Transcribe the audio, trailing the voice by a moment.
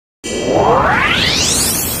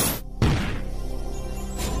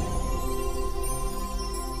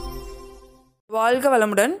வாழ்க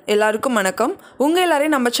வளமுடன் எல்லாருக்கும் வணக்கம். உங்கள்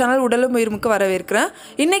எல்லாரையும் நம்ம சேனல் உடலும் உயிருமுக்கு வரவேற்கிறேன்.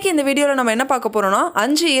 இன்றைக்கி இந்த வீடியோவில் நம்ம என்ன பார்க்க போகிறோம்னா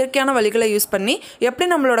 5 இயற்கையான வழிகளை யூஸ் பண்ணி எப்படி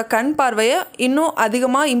நம்மளோட கண் பார்வையை இன்னும்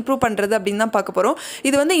அதிகமாக இம்ப்ரூவ் பண்ணுறது அப்படின்னு தான் பார்க்க போகிறோம்.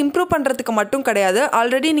 இது வந்து இம்ப்ரூவ் பண்ணுறதுக்கு மட்டும் கிடையாது.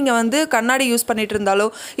 ஆல்ரெடி நீங்கள் வந்து கண்ணாடி யூஸ் பண்ணிகிட்டு இருந்தாலோ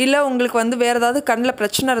இல்லை உங்களுக்கு வந்து வேறு ஏதாவது கண்ணில்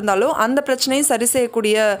பிரச்சனை இருந்தாலோ அந்த பிரச்சனையும் சரி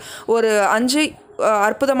செய்யக்கூடிய ஒரு 5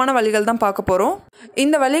 அற்புதமான வழிகள் தான் பார்க்க போகிறோம்.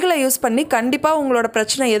 இந்த வழிகளை யூஸ் பண்ணி கண்டிப்பாக உங்களோட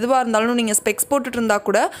பிரச்சனை எதுவாக இருந்தாலும் நீங்கள் ஸ்பெக்ஸ் போட்டுட்டு இருந்தால்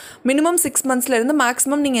கூட மினிமம் 6 மந்த்ஸ்லேருந்து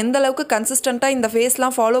மேக்ஸிமம் நீங்கள் எந்த அளவுக்கு கன்சிஸ்டண்ட்டாக இந்த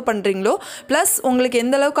ஃபேஸ்லாம் ஃபாலோ பண்ணுறீங்களோ ப்ளஸ் உங்களுக்கு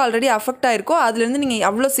எந்த அளவுக்கு ஆல்ரெடி அஃபெக்ட் ஆகிருக்கோ அதுலேருந்து நீங்கள்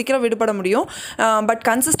அவ்வளோ சீக்கிரம் விடுபட முடியும். பட்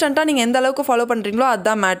கன்சிஸ்டண்ட்டாக நீங்கள் எந்த அளவுக்கு ஃபாலோ பண்ணுறீங்களோ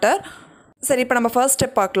அதுதான் மேட்டர். சரி, இப்போ நம்ம ஃபர்ஸ்ட்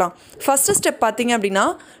ஸ்டெப் பார்க்கலாம். ஃபஸ்ட்டு ஸ்டெப் பார்த்திங்க அப்படின்னா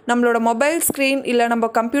நம்மளோட மொபைல் ஸ்க்ரீன் இல்லை நம்ம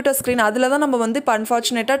கம்ப்யூட்டர் ஸ்க்ரீன் அதில் தான் நம்ம வந்து இப்போ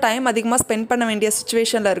அன்ஃபார்ச்சுனேட்டாக டைம் அதிகமாக ஸ்பெண்ட் பண்ண வேண்டிய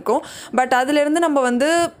சுச்சுவேஷனில் இருக்கும். பட் அதிலேருந்து நம்ம வந்து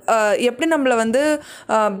எப்படி நம்மளை வந்து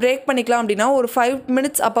பிரேக் பண்ணிக்கலாம் அப்படின்னா ஒரு 5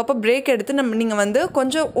 மினிட்ஸ் அப்பப்போ பிரேக் எடுத்து நீங்கள் வந்து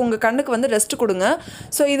கொஞ்சம் உங்கள் கண்ணுக்கு வந்து ரெஸ்ட் கொடுங்க.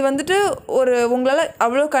 ஸோ இது வந்துட்டு உங்களால்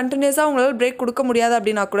அவ்வளோ கண்டினியூஸாக உங்களால் பிரேக் கொடுக்க முடியாது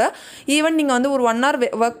அப்படின்னா கூட ஈவன் நீங்கள் வந்து ஒரு 1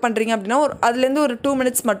 hour ஒர்க் பண்ணுறீங்க அப்படின்னா அதுலேருந்து ஒரு 2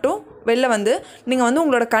 minutes மட்டும் வெளில வந்து நீங்கள் வந்து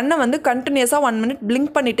உங்களோட கண்ணை வந்து கண்டினியூஸாக 1 minute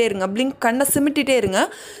பிளிங்க் பண்ணிகிட்டே இருங்க. கண்ணை சிமிட்டிகிட்டே இருங்க.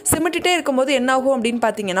 சிமிட்டிகிட்டே இருக்கும்போது என்ன ஆகும் அப்படின்னு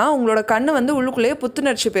பார்த்தீங்கன்னா உங்களோட கண்ணு வந்து உள்ளுக்குள்ளேயே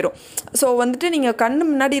புத்துணர்ச்சி பெறும். ஸோ வந்துட்டு நீங்கள் கண்ணு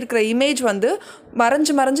முன்னாடி இருக்கிற இமேஜ் வந்து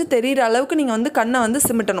மறைஞ்சு தெரிகிற அளவுக்கு நீங்கள் வந்து கண்ணை வந்து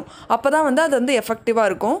சிமிட்டணும். அப்போ தான் வந்து அது வந்து எஃபெக்டிவாக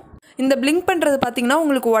இருக்கும். இந்த பிளிங்க் பண்ணுறது பார்த்திங்கன்னா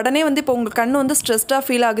உங்களுக்கு உடனே வந்து இப்போ உங்கள் கண் வந்து ஸ்ட்ரெஸ்டாக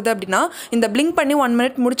ஃபீல் ஆகுது அப்படின்னா இந்த பிளிங்க் பண்ணி 1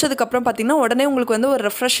 minute முடிச்சதுக்கப்புறம் பார்த்திங்கன்னா உடனே உங்களுக்கு வந்து ஒரு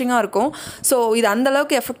ரெஃப்ரெஷிங்காக இருக்கும். ஸோ இது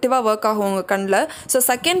அந்தளவுக்கு எஃபெக்டிவாக ஒர்க் ஆகும் உங்கள் கண்ணில். ஸோ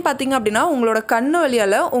செகண்ட் பார்த்திங்க அப்படின்னா உங்களோட கண்ணு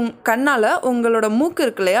வழியால் கண்ணால் உங்களோட மூக்கு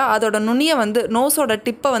இருக்கு இல்லையா அதோட நுனியை வந்து நோஸோட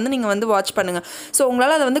டிப்பை வந்து நீங்கள் வந்து வாட்ச் பண்ணுங்கள். ஸோ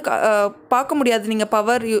உங்களால் அதை வந்து பார்க்க முடியாது நீங்கள்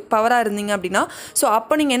பவராக இருந்தீங்க அப்படின்னா. ஸோ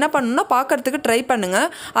அப்போ நீங்கள் என்ன பண்ணணும்னா பார்க்குறதுக்கு ட்ரை பண்ணுங்கள்.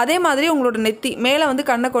 அதே மாதிரி உங்களோட நெத்தி மேலே வந்து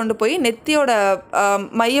கண்ணை கொண்டு போய் நெத்தியோட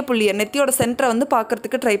மையப்புள்ளி நெத்தியோட சென்டரை வந்து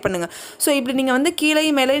பார்க்கறதுக்கு ட்ரை பண்ணுங்கள். ஸோ இப்படி நீங்கள் வந்து கீழே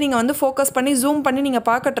மேலே நீங்கள் வந்து ஃபோக்கஸ் பண்ணி ஜூம் பண்ணி நீங்கள்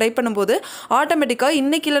பார்க்க ட்ரை பண்ணும்போது ஆட்டோமேட்டிக்காக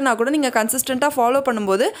இன்றைக்கி இல்லைனா கூட நீங்கள் கன்சிஸ்டண்ட்டாக ஃபாலோ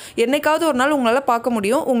பண்ணும்போது என்னைக்காவது ஒரு நாள் உங்களால் பார்க்க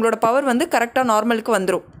முடியும். உங்களோட பவர் வந்து கரெக்டாக நார்மலுக்கு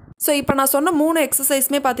வந்துடும். ஸோ இப்போ நான் சொன்ன 3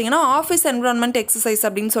 எக்ஸசைஸுமே பார்த்தீங்கன்னா ஆஃபீஸ் என்விரான்மெண்ட் எக்ஸசைஸ்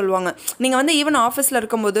அப்படின்னு சொல்லுவாங்க. நீங்கள் வந்து ஈவன் ஆஃபீஸில்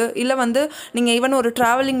இருக்கும்போது இல்லை வந்து நீங்கள் ஈவன் ஒரு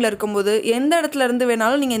ட்ராவலிங்கில் இருக்கும்போது எந்த இடத்துல இருந்து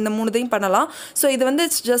வேணாலும் நீங்கள் இந்த 3 இதையும் பண்ணலாம். ஸோ இது வந்து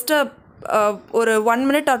ஜஸ்ட் ஒரு 1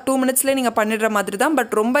 minute or 2 minutesலேயே நீங்கள் பண்ணிடுற மாதிரி தான்.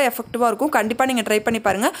 பட் ரொம்ப எஃபெக்டிவாக இருக்கும். கண்டிப்பாக நீங்கள் ட்ரை பண்ணி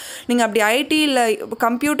பாருங்கள். நீங்கள் அப்படி ஐடி இல்லை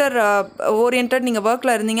கம்ப்யூட்டர் ஓரியன்ட் நீங்கள்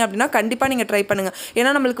ஒர்க்கில் இருந்தீங்க அப்படின்னா கண்டிப்பாக நீங்கள் ட்ரை பண்ணுங்கள்.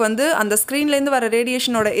 ஏன்னா நம்மளுக்கு வந்து அந்த ஸ்க்ரீன்லேருந்து வர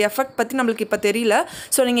ரேடியேஷனோட எஃபெக்ட் பற்றி நம்மளுக்கு இப்போ தெரியல.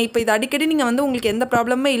 ஸோ நீங்கள் இப்போ இது அடிக்கடி நீங்கள் வந்து உங்களுக்கு எந்த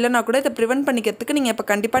ப்ராப்ளமே இல்லைனா கூட இதை ப்ரிவென்ட் பண்ணிக்கிறதுக்கு நீங்கள் இப்போ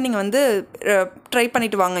கண்டிப்பாக நீங்கள் வந்து ட்ரை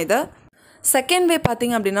பண்ணிவிட்டு வாங்க இதை. செகண்ட் வே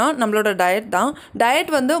பார்த்திங்க அப்படின்னா நம்மளோட டயட் தான்.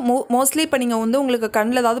 டயட் வந்து மோஸ்ட்லி இப்போ நீங்கள் வந்து உங்களுக்கு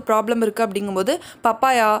கண்ணில் ஏதாவது ப்ராப்ளம் இருக்குது அப்படிங்கும்போது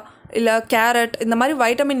பப்பாயா இல்லை கேரட் இந்த மாதிரி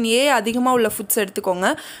வைட்டமின் ஏ அதிகமாக உள்ள ஃபுட்ஸ் எடுத்துக்கோங்க.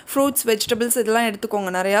 ஃப்ரூட்ஸ் வெஜிடபிள்ஸ் இதெல்லாம்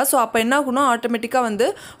எடுத்துக்கோங்க நிறையா. ஸோ அப்போ என்ன ஆகும்னா ஆட்டோமேட்டிக்காக வந்து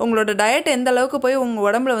உங்களோட டயட் எந்த அளவுக்கு போய் உங்கள்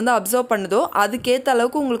உடம்புல வந்து அப்சர்வ் பண்ணுதோ அதுக்கேற்ற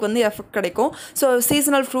அளவுக்கு உங்களுக்கு வந்து எஃபெக்ட் கிடைக்கும். ஸோ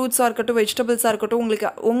சீசனல் ஃப்ரூட்ஸாக இருக்கட்டும் வெஜிடபிள்ஸாக இருக்கட்டும்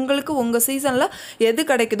உங்களுக்கு உங்கள் சீசனில் எது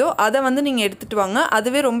கிடைக்குதோ அதை வந்து நீங்கள் எடுத்துகிட்டு வாங்க.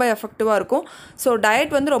 அதுவே ரொம்ப எஃபெக்டிவாக இருக்கும். ஸோ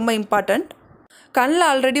டயட் வந்து ரொம்ப இம்பார்ட்டண்ட். கண்ணில்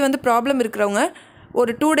ஆல்ரெடி வந்து ப்ராப்ளம் இருக்கிறவங்க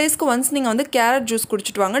ஒரு 2 daysக்கு ஒன்ஸ் நீங்கள் வந்து கேரட் ஜூஸ்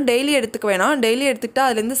குடிச்சிட்டு வாங்க. டெய்லி எடுத்துக்க வேணாம். டெய்லி எடுத்துக்கிட்டால்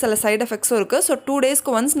அதுலேருந்து சில சைட் எஃபெக்ட்ஸும் இருக்குது. ஸோ 2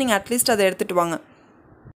 daysக்கு ஒன்ஸ் நீங்கள் அட்லீஸ்ட் அதை எடுத்துகிட்டு வாங்க.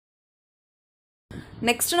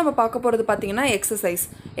 நெக்ஸ்ட்டு நம்ம பார்க்க போகிறது பார்த்திங்கன்னா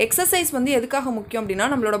எக்ஸசைஸ் வந்து எதுக்காக முக்கியம் அப்படின்னா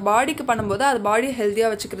நம்மளோட பாடிக்கு பண்ணும்போது அது பாடி ஹெல்த்தியாக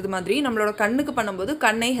வச்சுக்கிறது மாதிரி நம்மளோட கண்ணுக்கு பண்ணும்போது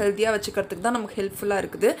கண்ணை ஹெல்த்தியாக வச்சுக்கிறதுக்கு தான் நமக்கு ஹெல்ப்ஃபுல்லாக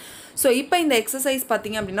இருக்குது. ஸோ இப்போ இந்த எக்ஸசைஸ்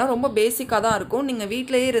பார்த்திங்க அப்படின்னா ரொம்ப பேசிக்காக தான் இருக்கும். நீங்கள்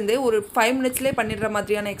வீட்டிலேயே இருந்தே ஒரு 5 minutesலேயே பண்ணிடுற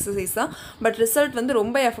மாதிரியான எக்ஸசைஸ் தான். பட் ரிசல்ட் வந்து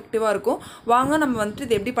ரொம்ப எஃபெக்டிவாக இருக்கும். வாங்க நம்ம வந்துட்டு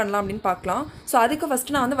இது எப்படி பண்ணலாம் அப்படின்னு பார்க்கலாம். ஸோ அதுக்கு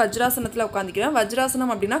ஃபஸ்ட்டு நான் வந்து வஜ்ராசனத்தில் உட்காந்துக்கிறேன்.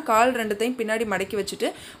 வஜ்ராசனம் அப்படின்னா கால் 2த்தையும் பின்னாடி மடக்கி வச்சுட்டு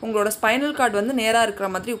உங்களோட ஸ்பைனல் கார்டு வந்து நேராக இருக்கிற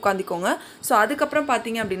மாதிரி உட்காந்துக்கோங்க. ஸோ அதுக்கப்புறம்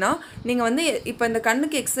பார்த்தீங்க அப்படின்னா நீங்கள் வந்து இப்போ இந்த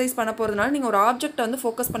கண்ணுக்கு எக்ஸசைஸ் பண்ண போகிறதுனால நீங்கள் ஒரு ஆப்ஜெக்டை வந்து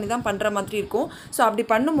ஃபோக்கஸ் பண்ணி தான் பண்ணுற மாதிரி இருக்கும். ஸோ அப்படி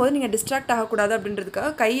பண்ணும்போது நீங்கள் டிஸ்ட்ராக்ட் ஆகக்கூடாது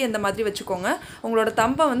அப்படின்றதுக்காக கை இந்த மாதிரி வச்சுக்கோங்க. உங்களோட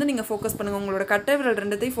தம்பை வந்து நீங்கள் ஃபோக்கஸ் பண்ணுங்கள். உங்களோட கட்டை விரல்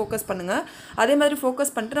 2த்தையும் ஃபோக்கஸ் பண்ணுங்கள். அதே மாதிரி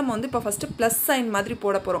ஃபோக்கஸ் பண்ணிட்டு நம்ம வந்து இப்போ ஃபஸ்ட்டு ப்ளஸ் சைன் மாதிரி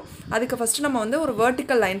போட போகிறோம். அதுக்கு ஃபஸ்ட்டு நம்ம வந்து ஒரு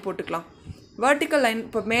வெர்டிக்கல் லைன் போட்டுக்கலாம். வெர்டிக்கல் லைன்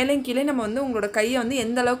இப்போ மேலேயும் கீழே நம்ம வந்து உங்களோட கையை வந்து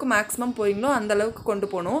எந்த அளவுக்கு மேக்ஸிமம் போறீங்களோ அந்த அளவுக்கு கொண்டு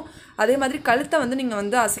போகணும். அதே மாதிரி கழுத்தை வந்து நீங்கள்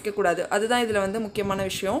வந்து அசைக்கக்கூடாது. அதுதான் இதில் வந்து முக்கியமான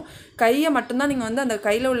விஷயம். கையை மட்டும்தான் நீங்கள் வந்து அந்த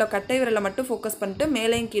கையில் உள்ள கட்டை விரலை மட்டும் ஃபோக்கஸ் பண்ணிட்டு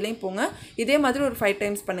மேலேயும் கீழேயும் போங்க. இதே மாதிரி ஒரு 5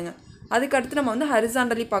 times பண்ணுங்கள். அதுக்கடுத்து நம்ம வந்து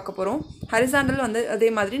ஹரிசாண்டலி பார்க்க போகிறோம். ஹரிசாண்டல் வந்து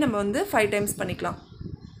அதே மாதிரி நம்ம வந்து 5 times பண்ணிக்கலாம்.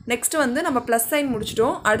 நெக்ஸ்ட்டு வந்து நம்ம ப்ளஸ் சைன்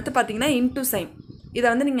முடிச்சிட்டோம். அடுத்து பார்த்திங்கன்னா இன்டூ சைன். இதை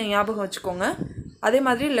வந்து நீங்கள் ஞாபகம் வச்சுக்கோங்க. அதே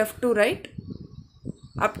மாதிரி left to right,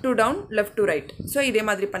 up to down, left to right. So இதே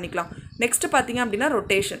மாதிரி பண்ணிக்கலாம். நெக்ஸ்ட்டு பார்த்திங்க அப்படின்னா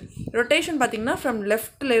ரொட்டேஷன் பார்த்திங்கன்னா ஃப்ரம்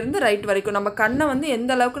லெஃப்ட்லேருந்து ரைட் வரைக்கும் நம்ம கண்ணை வந்து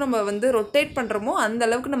எந்த அளவுக்கு நம்ம வந்து ரொட்டேட் பண்ணுறோமோ அந்த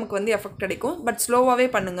அளவுக்கு நமக்கு வந்து எஃபெக்ட் கிடைக்கும். பட் ஸ்லோவாகவே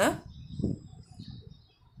பண்ணுங்கள்.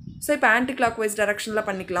 ஸோ இப்போ ஆன்டி கிளாக் வைஸ் டைரக்ஷனில்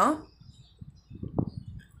பண்ணிக்கலாம்.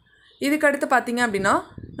 இதுக்கடுத்து பார்த்திங்க அப்படின்னா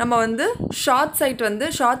நம்ம வந்து ஷார்ட் சைட்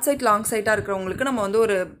லாங் சைட்டாக இருக்கிறவங்களுக்கு நம்ம வந்து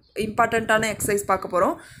ஒரு இம்பார்ட்டண்ட்டான எக்ஸசைஸ் பார்க்க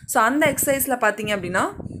போகிறோம். ஸோ அந்த எக்ஸசைஸில் பார்த்திங்க அப்படின்னா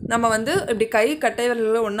நம்ம வந்து இப்படி கை கட்டை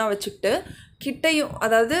விரல்களை ஒன்றா வச்சுக்கிட்டு கிட்டையும்,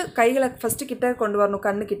 அதாவது கைகளை ஃபஸ்ட்டு கிட்ட கொண்டு வரணும்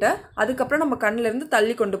கண்ணுக்கிட்ட, அதுக்கப்புறம் நம்ம கண்ணிலேருந்து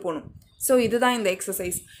தள்ளி கொண்டு போகணும். ஸோ இதுதான் இந்த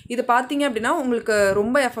எக்ஸசைஸ். இது பார்த்திங்க அப்படின்னா உங்களுக்கு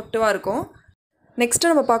ரொம்ப எஃபெக்டிவாக இருக்கும். நெக்ஸ்ட்டு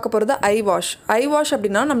நம்ம பார்க்க போகிறது ஐ வாஷ்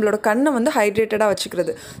அப்படின்னா நம்மளோட கண்ணை வந்து ஹைட்ரேட்டடாக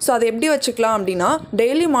வச்சுக்கிறது. ஸோ அதை எப்படி வச்சுக்கலாம் அப்படின்னா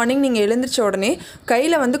டெய்லி மார்னிங் நீங்கள் எழுந்திரிச்ச உடனே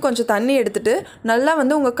கையில் வந்து கொஞ்சம் தண்ணி எடுத்துகிட்டு நல்லா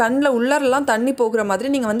வந்து உங்கள் கண்ணில் உள்ளரெல்லாம் தண்ணி போகிற மாதிரி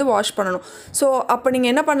நீங்கள் வந்து வாஷ் பண்ணணும். ஸோ அப்போ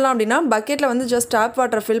நீங்கள் என்ன பண்ணலாம் அப்படின்னா பக்கெட்டில் வந்து ஜஸ்ட் டேப்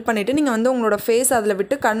வாட்டரை ஃபில் பண்ணிவிட்டு நீங்கள் வந்து உங்களோட ஃபேஸ் அதில்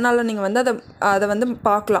விட்டு கண்ணால் நீங்கள் வந்து அதை வந்து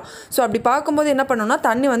பார்க்கலாம். ஸோ அப்படி பார்க்கும்போது என்ன பண்ணணும்னா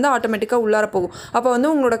தண்ணி வந்து ஆட்டோமேட்டிக்காக உள்ளார போகும். அப்போ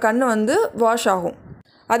வந்து உங்களோட கண் வந்து வாஷ் ஆகும்.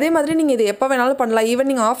 அதே மாதிரி நீங்கள் இது எப்போ வேணாலும் பண்ணலாம். ஈவன்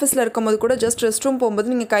நீங்கள் ஆஃபீஸில் இருக்கும்போது கூட ஜஸ்ட் ரெஸ்ட் ரூம்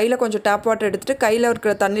போகும்போது நீங்கள் கையில் கொஞ்சம் டேப் வாட்டர் எடுத்துகிட்டு கையில்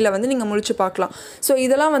இருக்கிற தண்ணியில் வந்து நீங்கள் முழிச்சு பார்க்கலாம். ஸோ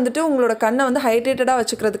இதெல்லாம் வந்துட்டு உங்களோட கண்ணை வந்து ஹைட்ரேட்டடாக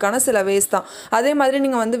வச்சுக்கிறதுக்கான சில வேஸ் தான். அதே மாதிரி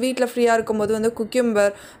நீங்கள் வந்து வீட்டில் ஃப்ரீயாக இருக்கும்போது வந்து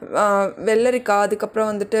குக்கும்பர், வெள்ளரிக்காய், அதுக்கப்புறம்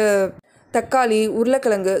வந்துட்டு தக்காளி,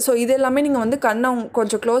 உருளைக்கிழங்கு, ஸோ இது எல்லாமே நீங்கள் வந்து கண்ணை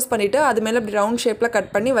கொஞ்சம் க்ளோஸ் பண்ணிவிட்டு அது மேலே இப்படி ரவுண்ட் ஷேப்பில் கட்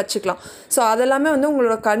பண்ணி வச்சுக்கலாம். ஸோ அதெல்லாமே வந்து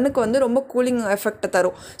உங்களோட கண்ணுக்கு வந்து ரொம்ப கூலிங் எஃபெக்டை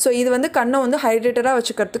தரும். ஸோ இது வந்து கண்ணை வந்து ஹைட்ரேட்டடாக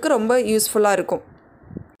வச்சுக்கிறதுக்கு ரொம்ப யூஸ்ஃபுல்லாக இருக்கும்.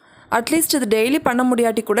 அட்லீஸ்ட் இது டெய்லி பண்ண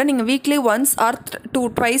முடியாட்டி கூட நீங்கள் வீக்லி ஒன்ஸ் ஆர்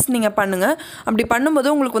ட்வைஸ் நீங்கள் பண்ணுங்கள். அப்படி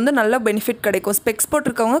பண்ணும்போது உங்களுக்கு வந்து நல்ல பெனிஃபிட் கிடைக்கும். ஸ்பெக்ஸ்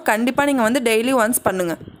போட்டிருக்கவங்க கண்டிப்பாக நீங்கள் வந்து டெய்லி ஒன்ஸ்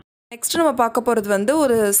பண்ணுங்கள். நெக்ஸ்ட்டு நம்ம பார்க்க போகிறது வந்து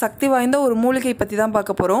ஒரு சக்தி வாய்ந்த ஒரு மூலிகை பற்றி தான்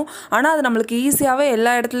பார்க்க போகிறோம். ஆனால் அது நம்மளுக்கு ஈஸியாகவே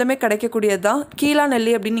எல்லா இடத்துலையுமே கிடைக்கக்கூடியது தான். கீழா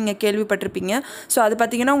நெல்லி அப்படின்னு நீங்கள் கேள்விப்பட்டிருப்பீங்க. ஸோ அது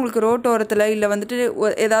பார்த்திங்கன்னா உங்களுக்கு ரோட்டோரத்தில் இல்லை வந்துட்டு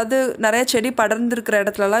ஏதாவது நிறைய செடி படர்ந்துருக்கிற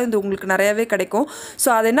இடத்துலலாம் இது உங்களுக்கு நிறையாவே கிடைக்கும்.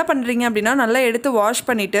 ஸோ அதை என்ன பண்ணுறீங்க அப்படின்னா நல்லா எடுத்து வாஷ்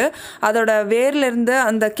பண்ணிவிட்டு அதோட வேர்லேருந்து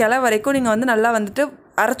அந்த கிளை வரைக்கும் நீங்கள் வந்து நல்லா வந்துட்டு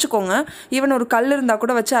அரைச்சிக்கோங்க. ஈவன் ஒரு கல் இருந்தால்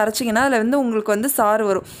கூட வச்சு அரைச்சிங்கன்னா அதில் வந்து உங்களுக்கு வந்து சாறு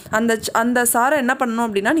வரும். அந்த சாரை என்ன பண்ணணும்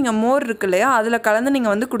அப்படின்னா நீங்கள் மோர் இருக்கு இல்லையா அதில் கலந்து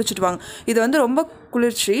நீங்கள் வந்து குடிச்சிட்டு வாங்க. இது வந்து ரொம்ப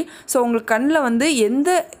குளிர்ச்சி. ஸோ உங்களுக்கு கண்ணில் வந்து எந்த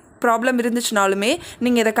ப்ராப்ளம் இருந்துச்சுனாலுமே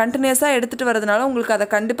நீங்கள் இதை கண்டினியூஸாக எடுத்துகிட்டு வரதுனால உங்களுக்கு அதை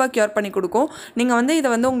கண்டிப்பாக க்யூர் பண்ணி கொடுக்கும். நீங்கள் வந்து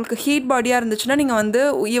இதை வந்து உங்களுக்கு ஹீட் பாடியாக இருந்துச்சுன்னா நீங்கள் வந்து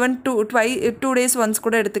ஈவன் 2 days ஒன்ஸ்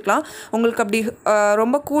கூட எடுத்துக்கலாம். உங்களுக்கு அப்படி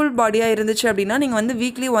ரொம்ப கூல் பாடியாக இருந்துச்சு அப்படின்னா நீங்கள் வந்து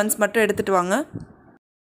வீக்லி ஒன்ஸ் மட்டும் எடுத்துகிட்டு வாங்க.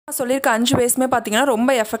 சொல்லியிருக்க 5 வேஸ்மே பார்த்தீங்கன்னா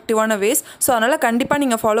ரொம்ப எஃபெக்டிவான வேஸ். ஸோ அதனால் கண்டிப்பாக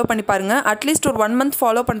நீங்கள் ஃபாலோ பண்ணி பாருங்கள். அட்லீஸ்ட் ஒரு 1 month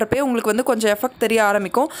ஃபாலோ பண்ணுறப்பே உங்களுக்கு வந்து கொஞ்சம் எஃபெக்ட் தெரிய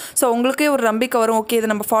ஆரம்பிக்கும். ஸோ உங்களுக்கே ஒரு நம்பிக்கை வரும், ஓகே இதை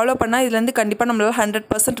நம்ம ஃபாலோ பண்ணால் இதுலேருந்து கண்டிப்பாக நம்மளால்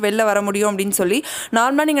 100% வெளில வர முடியும் அப்படின்னு சொல்லி.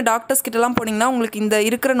 நார்மலாக நீங்கள் டாக்டர்ஸ் கிட்டலாம் போனீங்கன்னா உங்களுக்கு இந்த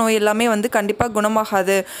இருக்கிற நோய் எல்லாமே வந்து கண்டிப்பாக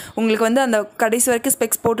குணமாகாது, உங்களுக்கு வந்து அந்த கடைசி வரைக்கும்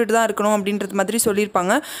ஸ்பெக்ஸ் போட்டுட்டு தான் இருக்கணும் அப்படின்றது மாதிரி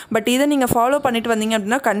சொல்லியிருப்பாங்க. பட் இதை நீங்கள் ஃபாலோ பண்ணிட்டு வந்தீங்க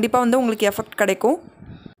அப்படின்னா கண்டிப்பாக வந்து உங்களுக்கு எஃபெக்ட் கிடைக்கும்.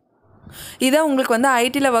 இதை உங்களுக்கு வந்து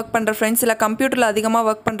ஐடியில் ஒர்க் பண்ணுற ஃப்ரெண்ட்ஸ் இல்லை கம்ப்யூட்டரில் அதிகமாக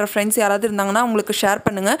ஒர்க் பண்ணுற ஃப்ரெண்ட்ஸ் யாராவது இருந்தாங்கன்னா உங்களுக்கு ஷேர்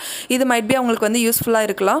பண்ணுங்கள். இது மைட் பி அவங்களுக்கு வந்து யூஸ்ஃபுல்லாக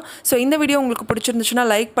இருக்கலாம். ஸோ இந்த வீடியோ உங்களுக்கு பிடிச்சிருந்துச்சுன்னா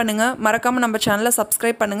லைக் பண்ணுங்கள், மறக்காமல் நம்ம சேனலை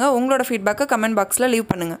சப்ஸ்கிரைப் பண்ணுங்கள், உங்களோட ஃபீட்பேக்கை கமெண்ட் பாக்ஸில் லீவ்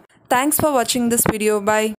பண்ணுங்கள். தேங்க்ஸ் ஃபார் வாட்சிங் திஸ் வீடியோ. பை.